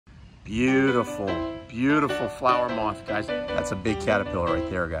Beautiful, beautiful flower moth, guys. That's a big caterpillar right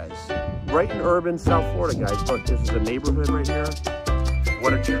there, guys. Right in urban South Florida, guys. Look, this is a neighborhood right here.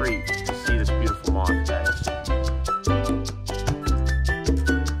 What a treat to see this beautiful moth, guys.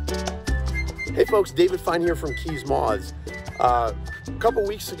 Hey folks, David Fine here from Keys Moths. A couple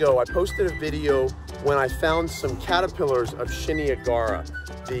weeks ago, I posted a video when I found some caterpillars of Shinia gaurae,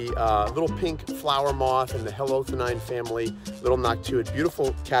 the little pink flower moth in the Heliothine family, little Noctuid,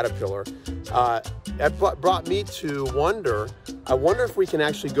 beautiful caterpillar. That brought me to wonder, I wonder if we can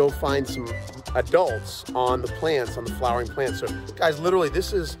actually go find some adults on the plants, on the flowering plants. So guys, literally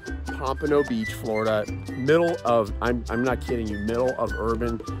this is Pompano Beach, Florida, middle of, I'm not kidding you, middle of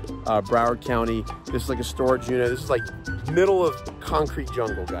urban Broward County. This is like a storage unit. This is like middle of concrete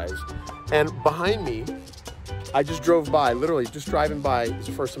jungle, guys. And behind me, I just drove by, literally just driving by. It's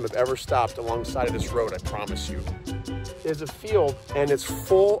the first time I've ever stopped alongside of this road, I promise you. There's a field and it's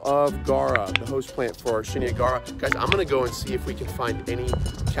full of gaurae, the host plant for Shinia gaurae. Guys, I'm gonna go and see if we can find any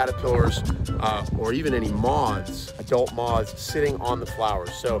caterpillars or even any moths, adult moths sitting on the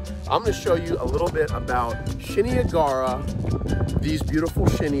flowers. So I'm gonna show you a little bit about Shinia gaurae, these beautiful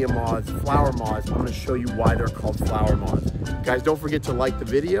Shinia moths, flower moths. I'm gonna show you why they're called flower moths. Guys, don't forget to like the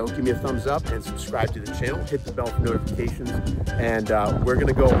video, give me a thumbs up, and subscribe to the channel. Hit the bell for notifications. And we're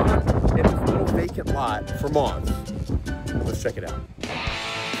gonna go on in this little vacant lot for moths. Let's check it out.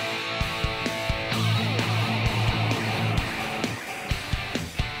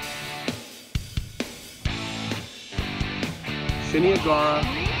 Shinia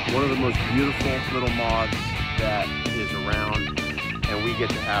gaurae, one of the most beautiful little moths that is around, and we get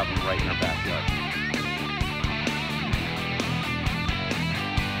to have them right in our backyard.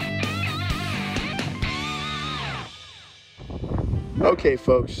 Okay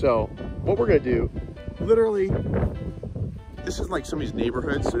folks, so what we're gonna do, literally, this is like somebody's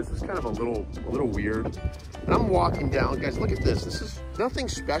neighborhood, so this is kind of a little weird. And I'm walking down, guys, look at this. This is nothing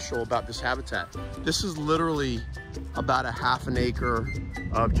special about this habitat. This is literally about a half an acre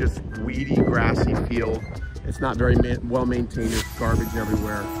of just weedy, grassy field. It's not very well maintained, there's garbage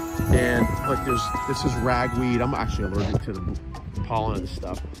everywhere. And look, this is ragweed. I'm actually allergic to the pollen and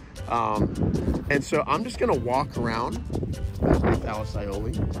stuff. And so I'm just gonna walk around with Alice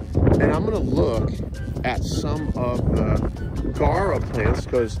Ioli, and I'm gonna look at some of the gaurae plants,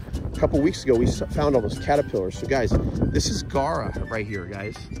 because a couple weeks ago we found all those caterpillars. So guys, this is gaurae right here,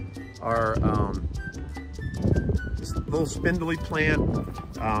 guys. Our this little spindly plant.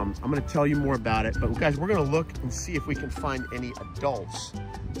 I'm gonna tell you more about it, but guys, we're gonna look and see if we can find any adults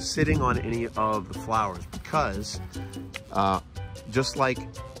sitting on any of the flowers, because just like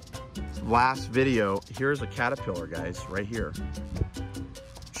last video, here's a caterpillar, guys, right here.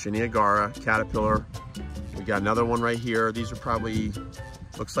 Shinia gaurae caterpillar. We got another one right here. These are probably,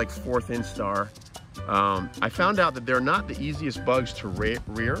 looks like 4th instar. I found out that they're not the easiest bugs to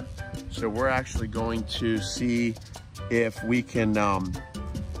rear, so we're actually going to see if we can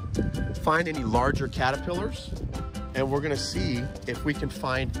find any larger caterpillars, and we're gonna see if we can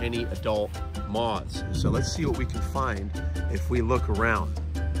find any adult moths. So let's see what we can find if we look around.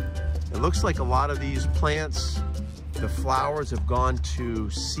 It looks like a lot of these plants, the flowers have gone to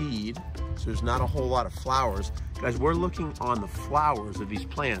seed, so there's not a whole lot of flowers. Guys, we're looking on the flowers of these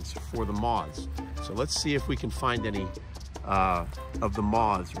plants for the moths. So let's see if we can find any of the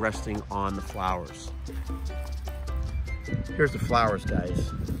moths resting on the flowers. Here's the flowers,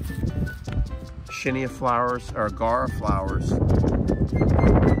 guys. Shinia flowers, or gaurae flowers.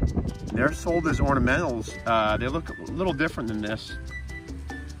 They're sold as ornamentals. They look a little different than this,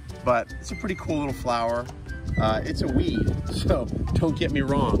 but it's a pretty cool little flower. It's a weed, so don't get me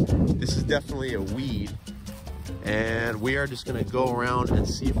wrong. This is definitely a weed. And we are just gonna go around and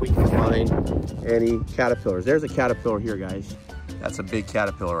see if we can find any caterpillars. There's a caterpillar here, guys. That's a big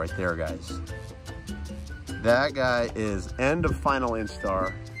caterpillar right there, guys. That guy is end of final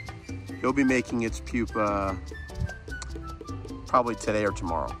instar. He'll be making its pupa probably today or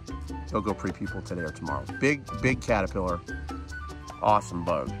tomorrow. He'll go pre-pupal today or tomorrow. Big caterpillar. Awesome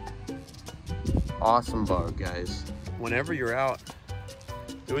bug. Awesome bug, guys. Whenever you're out,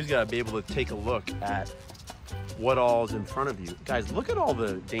 you always gotta be able to take a look at what all is in front of you. Guys, look at all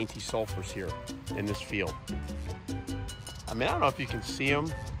the dainty sulfurs here in this field. I mean, I don't know if you can see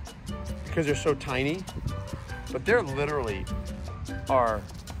them because they're so tiny, but there literally are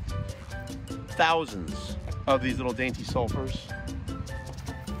thousands of these little dainty sulfurs.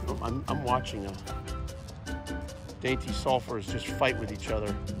 I'm watching dainty sulfurs just fight with each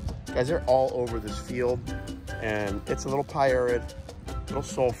other. Guys, they're all over this field, and it's a little pyarid, little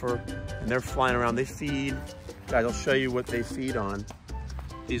sulfur, and they're flying around. They feed. Guys, I'll show you what they feed on.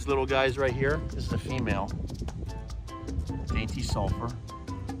 These little guys right here, this is a female. Dainty sulfur.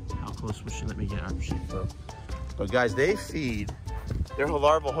 How close was she? Let me get her. But guys, they feed, their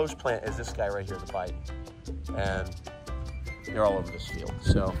larval host plant is this guy right here, the bite. And they're all over this field.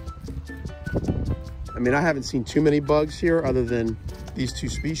 So, I mean, I haven't seen too many bugs here other than these two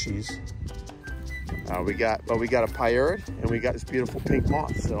species. We got a pyrid and we got this beautiful pink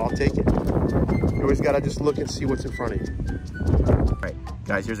moth, so I'll take it. You always gotta just look and see what's in front of you. All right,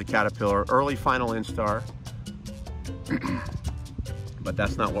 guys, here's a caterpillar, early final instar, but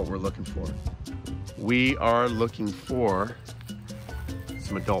that's not what we're looking for. We are looking for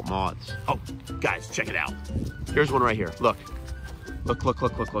some adult moths. Oh, guys, check it out. Here's one right here. Look. Look.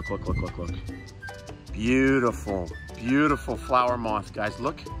 Beautiful, beautiful flower moth, guys.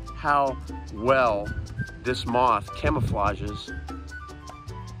 Look how well this moth camouflages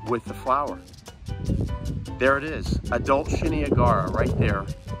with the flower. There it is, adult Shinia gaurae right there.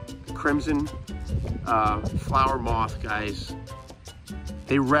 Crimson flower moth, guys.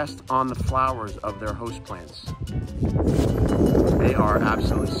 They rest on the flowers of their host plants. They are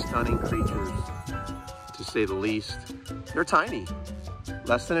absolutely stunning creatures, to say the least. They're tiny,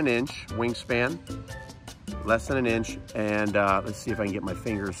 less than an inch wingspan, less than an inch, and let's see if I can get my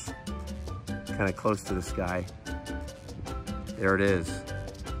fingers kind of close to this guy. There it is,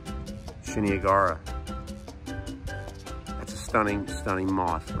 Shinia gaurae. That's a stunning, stunning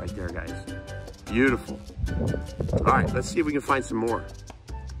moth right there, guys. Beautiful. All right, let's see if we can find some more.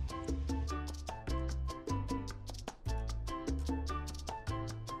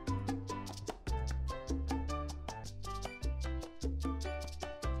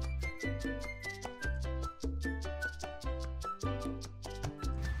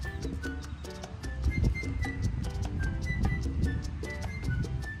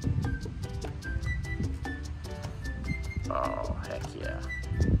 Oh, heck yeah.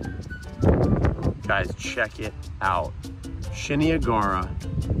 Guys, check it out. Shinia gaurae.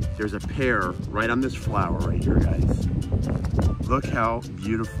 There's a pair right on this flower right here, guys. Look how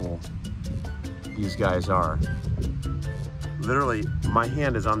beautiful these guys are. Literally, my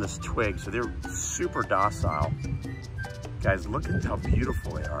hand is on this twig, so they're super docile. Guys, look at how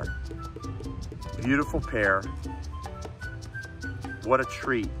beautiful they are. Beautiful pair. What a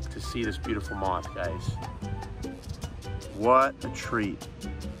treat to see this beautiful moth, guys. What a treat.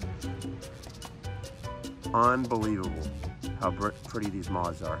 Unbelievable how pretty these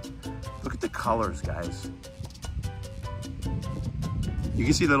moths are. Look at the colors, guys. You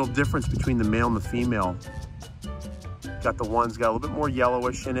can see the little difference between the male and the female. Got the one's got a little bit more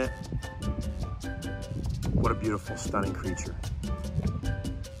yellowish in it. What a beautiful, stunning creature.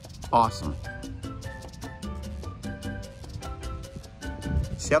 Awesome.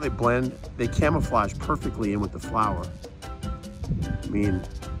 See how they blend? They camouflage perfectly in with the flower. I mean,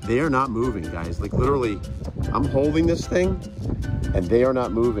 they are not moving, guys. Like literally, I'm holding this thing and they are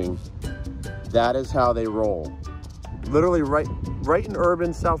not moving. That is how they roll. Literally right in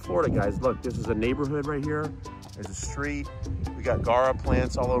urban South Florida, guys. Look, this is a neighborhood right here. There's a street. We got gaurae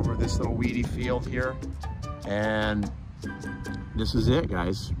plants all over this little weedy field here. And this is it,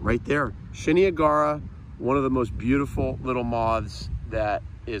 guys, right there. Shinia gaurae, one of the most beautiful little moths that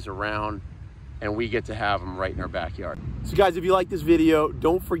is around, and we get to have them right in our backyard. So guys, if you like this video,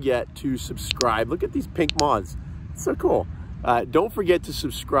 don't forget to subscribe. Look at these pink moths, it's so cool. Don't forget to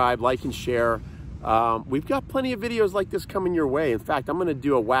subscribe, like, and share. We've got plenty of videos like this coming your way. In fact, I'm gonna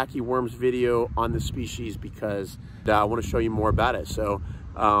do a wacky worms video on this species because I wanna show you more about it. So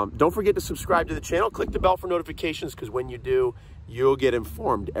don't forget to subscribe to the channel. Click the bell for notifications, because when you do, you'll get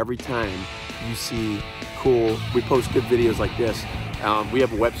informed every time you see we post good videos like this. We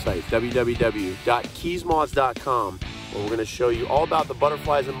have a website, www.keysmoths.com, where we're gonna show you all about the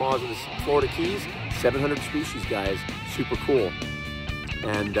butterflies and moths of the Florida Keys. 700 species, guys, super cool.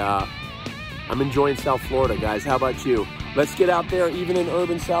 And I'm enjoying South Florida, guys. How about you? Let's get out there, even in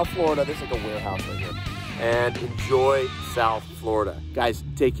urban South Florida. There's like a warehouse right here. And enjoy South Florida. Guys,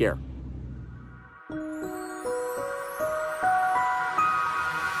 take care.